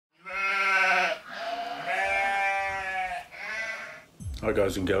Hi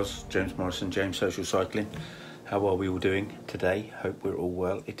guys and girls, James Morrison, James Social Cycling. How are we all doing today? Hope we're all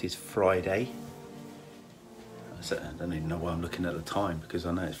well. It is Friday. I don't even know why I'm looking at the time because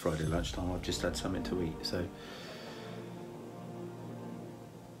I know it's Friday lunchtime. I've just had something to eat. So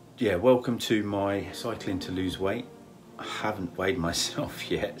yeah, welcome to my cycling to lose weight. I haven't weighed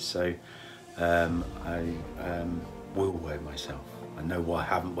myself yet, so I will weigh myself. I know why I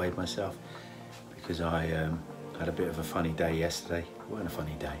haven't weighed myself, because I had a bit of a funny day yesterday. It wasn't a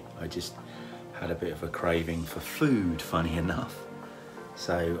funny day, I just had a bit of a craving for food, funny enough.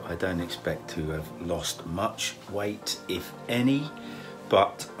 So I don't expect to have lost much weight, if any,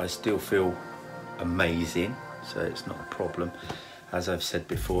 but I still feel amazing, so it's not a problem. As I've said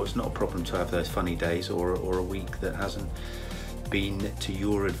before, it's not a problem to have those funny days or a week that hasn't been to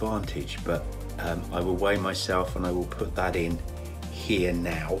your advantage, but I will weigh myself and I will put that in here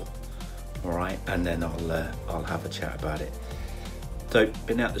now. All right, and then I'll have a chat about it. So,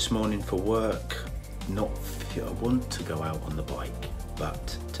 been out this morning for work. I want to go out on the bike,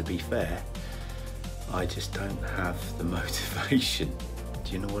 but to be fair, I just don't have the motivation.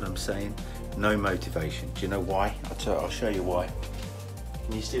 Do you know what I'm saying? No motivation. Do you know why? I'll show you why.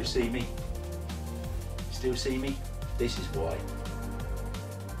 Can you still see me? Still see me? This is why.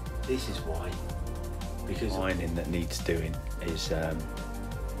 This is why. Because ironing that needs doing is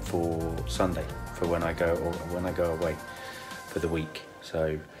for Sunday, for when I go away for the week.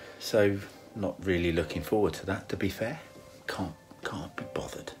 So not really looking forward to that, to be fair. Can't be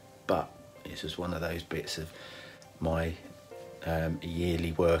bothered. But it's just one of those bits of my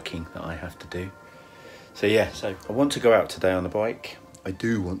yearly working that I have to do. So yeah, so I want to go out today on the bike. I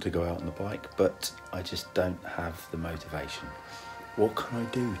do want to go out on the bike, but I just don't have the motivation. What can I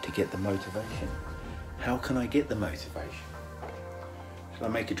do to get the motivation? How can I get the motivation? Should I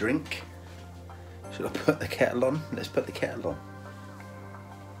make a drink? Should I put the kettle on? Let's put the kettle on.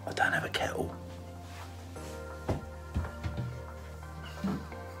 I don't have a kettle.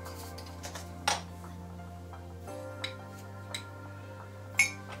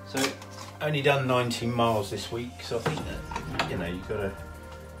 So, only done 19 miles this week, so I think that, you know, you've got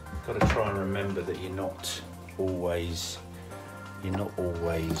to try and remember that you're not always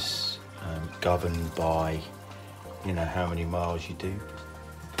governed by, you know, how many miles you do.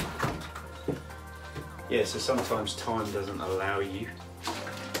 Yeah, so sometimes time doesn't allow you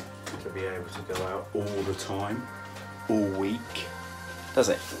to be able to go out all the time, all week, does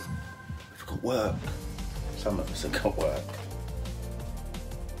it? We've got work. Some of us have got work.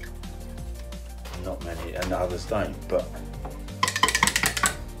 Not many, and others don't, but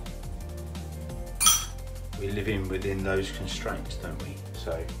we live within those constraints, don't we?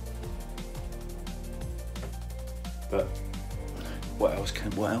 So, but what else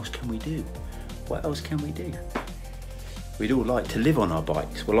can we do? What else can we do? We'd all like to live on our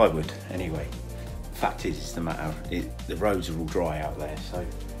bikes. Well, I would anyway. The fact is, the roads are all dry out there, so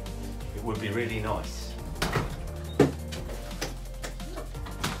it would be really nice.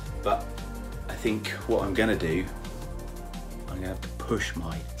 But I think what I'm gonna do, I'm gonna have to push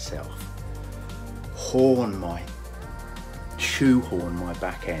myself, shoehorn my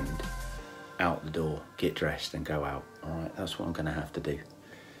back end out the door, get dressed and go out. All right, that's what I'm gonna have to do.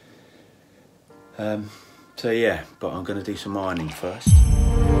 So yeah, but I'm gonna do some ironing first.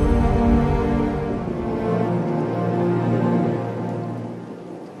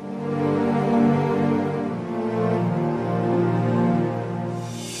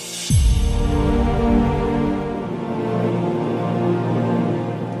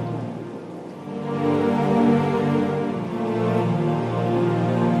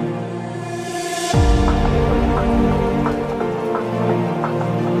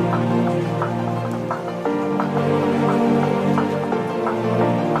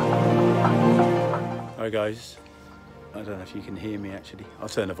 Guys, I don't know if you can hear me actually. I'll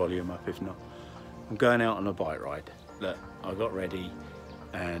turn the volume up if not. I'm going out on a bike ride. Look, I got ready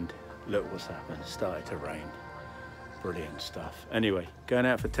and look what's happened. It started to rain. Brilliant stuff. Anyway, going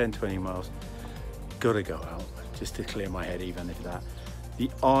out for 10-20 miles. Gotta go out just to clear my head, even if that. The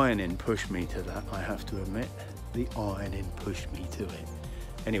ironing pushed me to that, I have to admit. The ironing pushed me to it.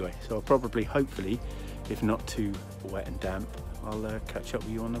 Anyway, so I'll probably, hopefully, if not too wet and damp, I'll catch up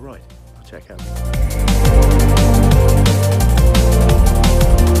with you on the ride. Check out.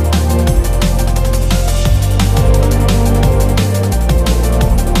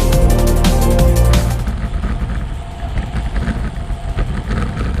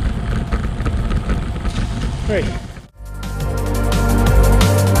 Great.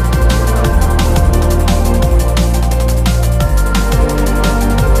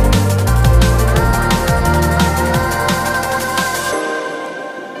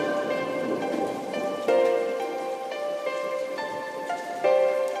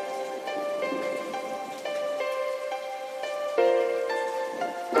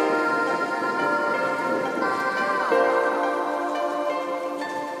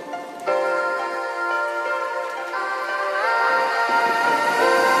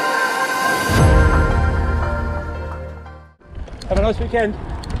 weekend.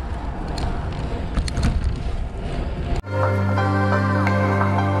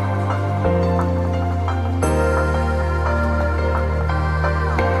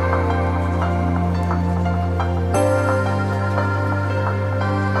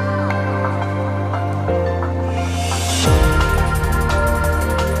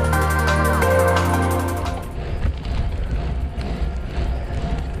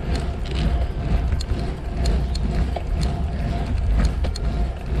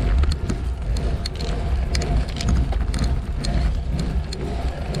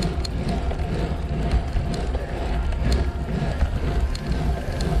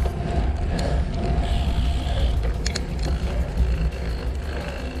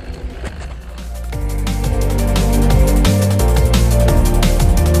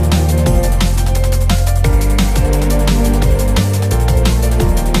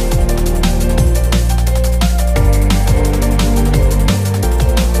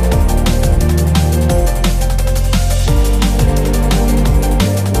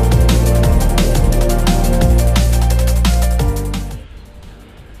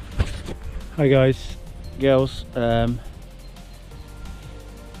 Hi guys, girls,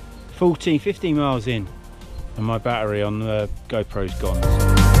 15 miles in and my battery on the GoPro's gone.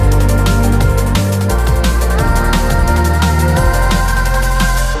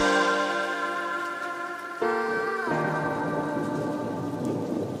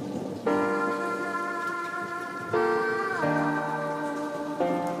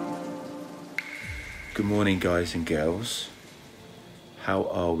 Good morning guys and girls. How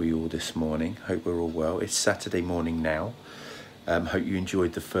are we all this morning? Hope we're all well. It's Saturday morning now. Hope you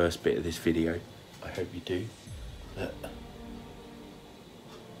enjoyed the first bit of this video. I hope you do.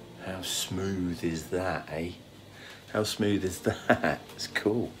 How smooth is that, eh? How smooth is that? It's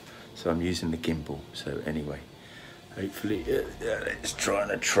cool. So I'm using the gimbal. So anyway, hopefully it's trying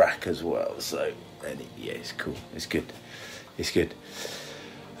to track as well. So yeah, it's cool. It's good. It's good.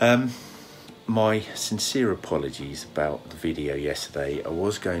 My sincere apologies about the video yesterday. I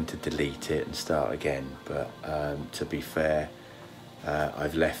was going to delete it and start again, but to be fair,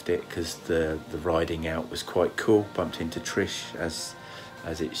 I've left it because the riding out was quite cool. Bumped into Trish as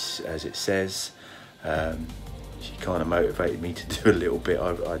it says. She kind of motivated me to do a little bit.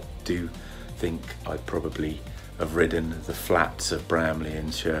 I do think I'd probably have ridden the flats of Bramley and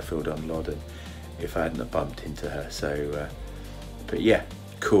Sherfield on Loddon if I hadn't have bumped into her. So, but yeah.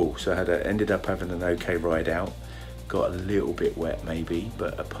 Cool. So I ended up having an okay ride out. Got a little bit wet maybe,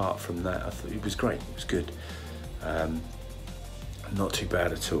 but apart from that, I thought it was great. It was good. Not too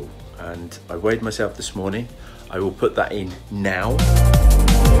bad at all. And I weighed myself this morning. I will put that in now.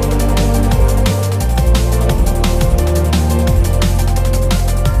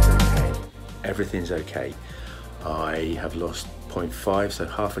 Okay. Everything's okay. I have lost 0.5, so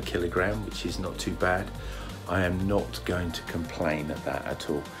half a kilogram, which is not too bad. I am not going to complain at that at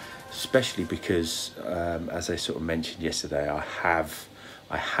all, especially because, as I sort of mentioned yesterday, I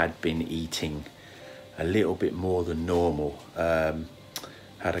had been eating a little bit more than normal.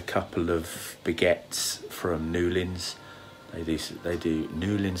 Had a couple of baguettes from Newlands. They do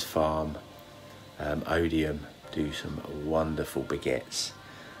Newlands Farm, Odium do some wonderful baguettes.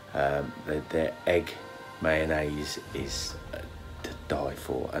 Their egg mayonnaise is to die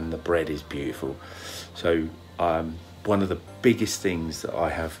for, and the bread is beautiful. So one of the biggest things that I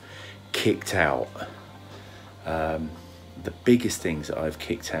have kicked out, the biggest things that I've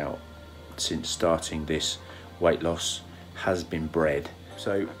kicked out since starting this weight loss has been bread.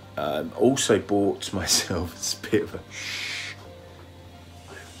 So also bought myself a bit of a shh.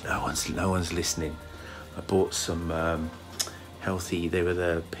 No one's listening. I bought some healthy. They were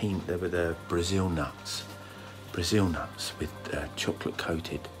the Brazil nuts with chocolate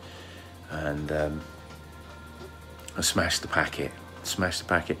coated, and I smashed the packet.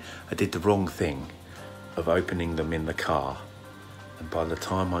 I did the wrong thing of opening them in the car, and by the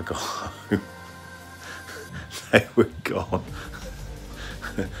time I got home, they were gone.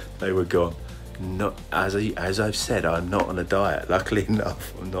 They were gone. Not as I've said, I'm not on a diet. Luckily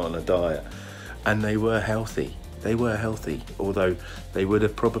enough, I'm not on a diet, and they were healthy. They were healthy, although they would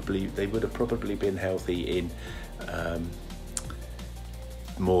have probably been healthy in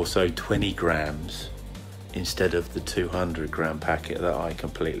more so 20 grams instead of the 200 gram packet that I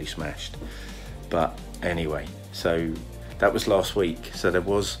completely smashed. But anyway, so that was last week. So there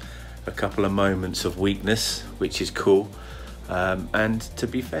was a couple of moments of weakness, which is cool. And to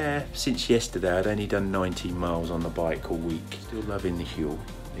be fair, since yesterday, I'd only done 19 miles on the bike all week. Still loving the huel.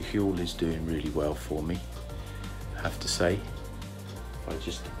 The huel is doing really well for me, I have to say. If I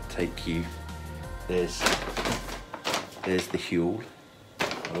just take you, there's the huel.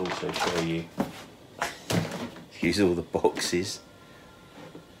 I'll also show you, use all the boxes.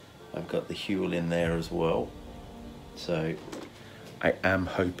 I've got the huel in there as well. So I am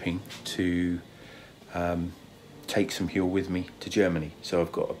hoping to take some huel with me to Germany. So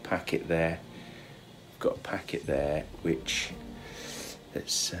I've got a packet there. I've got a packet there, which,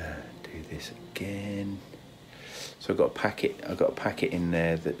 let's do this again. So I've got a packet in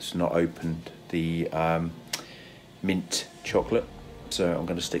there that's not opened, the mint chocolate. So I'm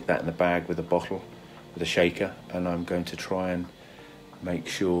going to stick that in the bag with a bottle, with a shaker, and I'm going to try and make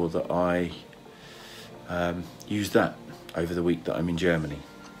sure that I use that over the week that I'm in Germany.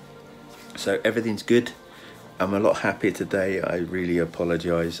 So everything's good. I'm a lot happier today. I really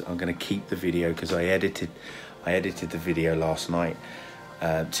apologise. I'm going to keep the video because I edited the video last night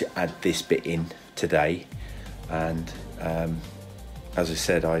to add this bit in today. And as I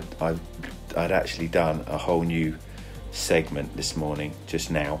said, I'd actually done a whole new segment this morning,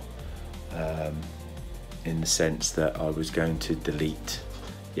 just now, in the sense that I was going to delete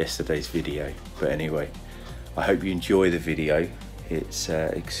yesterday's video. But anyway, I hope you enjoy the video. It's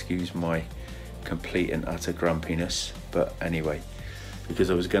excuse my complete and utter grumpiness, but anyway, because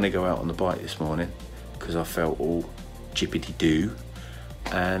I was going to go out on the bike this morning because I felt all jippity-doo,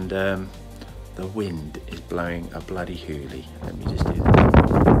 and the wind is blowing a bloody hoolie. Let me just do that.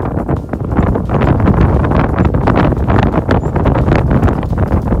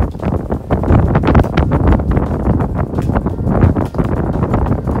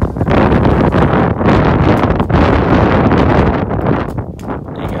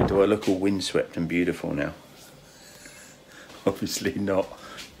 Do I look all windswept and beautiful now? Obviously not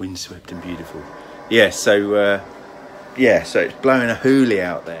windswept and beautiful. Yeah, so it's blowing a hoolie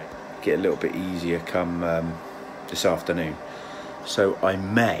out there. Get a little bit easier come this afternoon. So I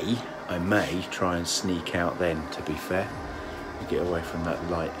may try and sneak out then, to be fair. Get away from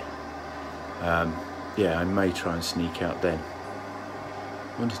that light. Yeah, I may try and sneak out then.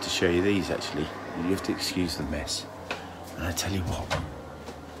 I wanted to show you these actually. You have to excuse the mess. And I tell you what,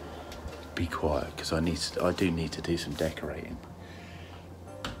 be quiet because I do need to do some decorating.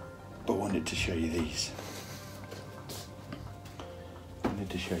 But I wanted to show you these.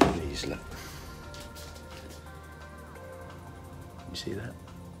 Look. You see that?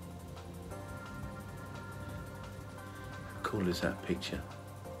 How cool is that picture?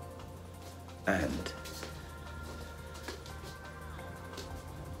 And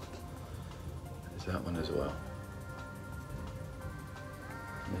there's that one as well.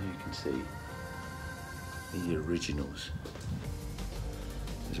 As you can see, these are originals.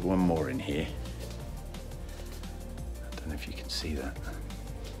 There's one more in here. I don't know if you can see that.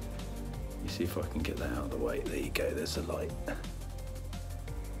 You see if I can get that out of the way. There you go, there's the light.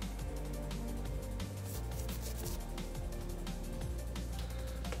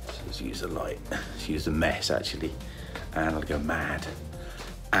 So let's use the light. Let's use the mess actually. And I'll go mad.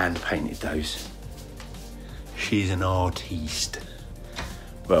 And painted those. She's an artiste.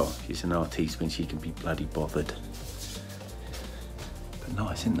 Well, she's an artiste when she can be bloody bothered. But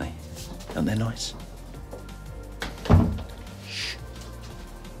nice, isn't they? Aren't they nice? Shh.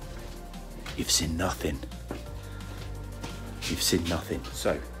 You've seen nothing. You've seen nothing.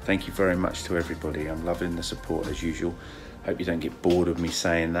 So, thank you very much to everybody. I'm loving the support as usual. Hope you don't get bored of me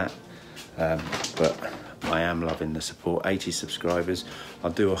saying that. But I am loving the support. 80 subscribers.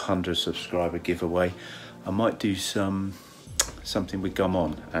 I'll do a 100 subscriber giveaway. I might do something with Gum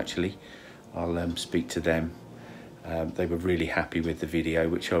On actually. I'll speak to them. They were really happy with the video,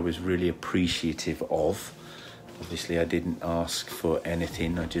 which I was really appreciative of. Obviously I didn't ask for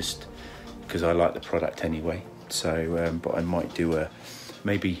anything, I just, because I like the product anyway. So but I might do a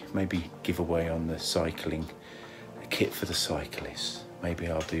maybe giveaway on the cycling, a kit for the cyclists. Maybe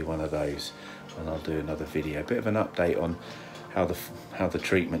I'll do one of those and I'll do another video, a bit of an update on how the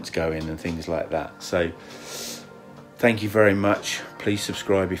treatment's going and things like that. So thank you very much. Please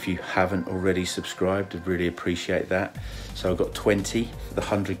subscribe if you haven't already subscribed. I'd really appreciate that. So I've got 20 for the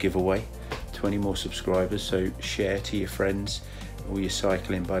 100 giveaway, 20 more subscribers. So share to your friends, all your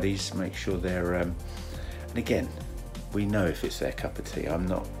cycling buddies. Make sure they're, and again, we know if it's their cup of tea. I'm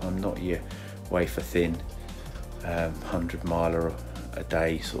not your wafer thin, 100 miler a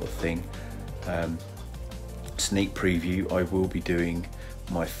day sort of thing. Sneak preview, I will be doing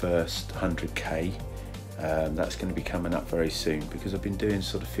my first 100k. That's going to be coming up very soon because I've been doing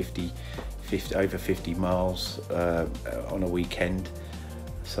sort of over 50 miles on a weekend.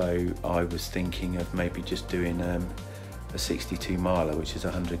 So I was thinking of maybe just doing a 62 miler, which is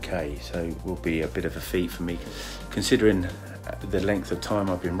 100k. So it will be a bit of a feat for me, considering the length of time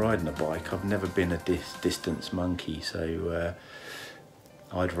I've been riding a bike. I've never been a distance monkey, so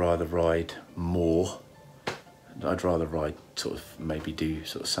I'd rather ride more. I'd rather ride sort of maybe do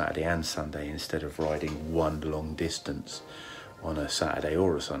sort of Saturday and Sunday instead of riding one long distance on a Saturday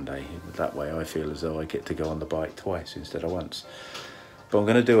or a Sunday. That way I feel as though I get to go on the bike twice instead of once. But I'm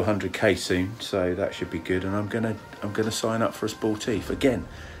going to do 100k soon, so that should be good. And I'm going to sign up for a sportif again.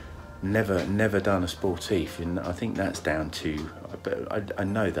 Never done a sportif, and I think that's down to, I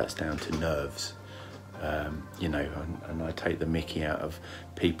know that's down to nerves. You know, and I take the mickey out of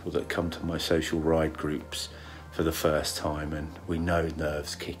people that come to my social ride groups for the first time, and we know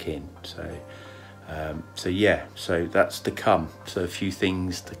nerves kick in. So yeah, so that's to come. So a few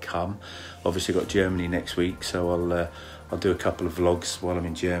things to come. Obviously got Germany next week, so I'll do a couple of vlogs while I'm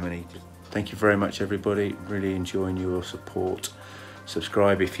in Germany. Thank you very much, everybody. Really enjoying your support.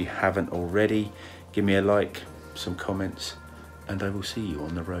 Subscribe if you haven't already. Give me a like, some comments, and I will see you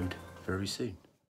on the road very soon.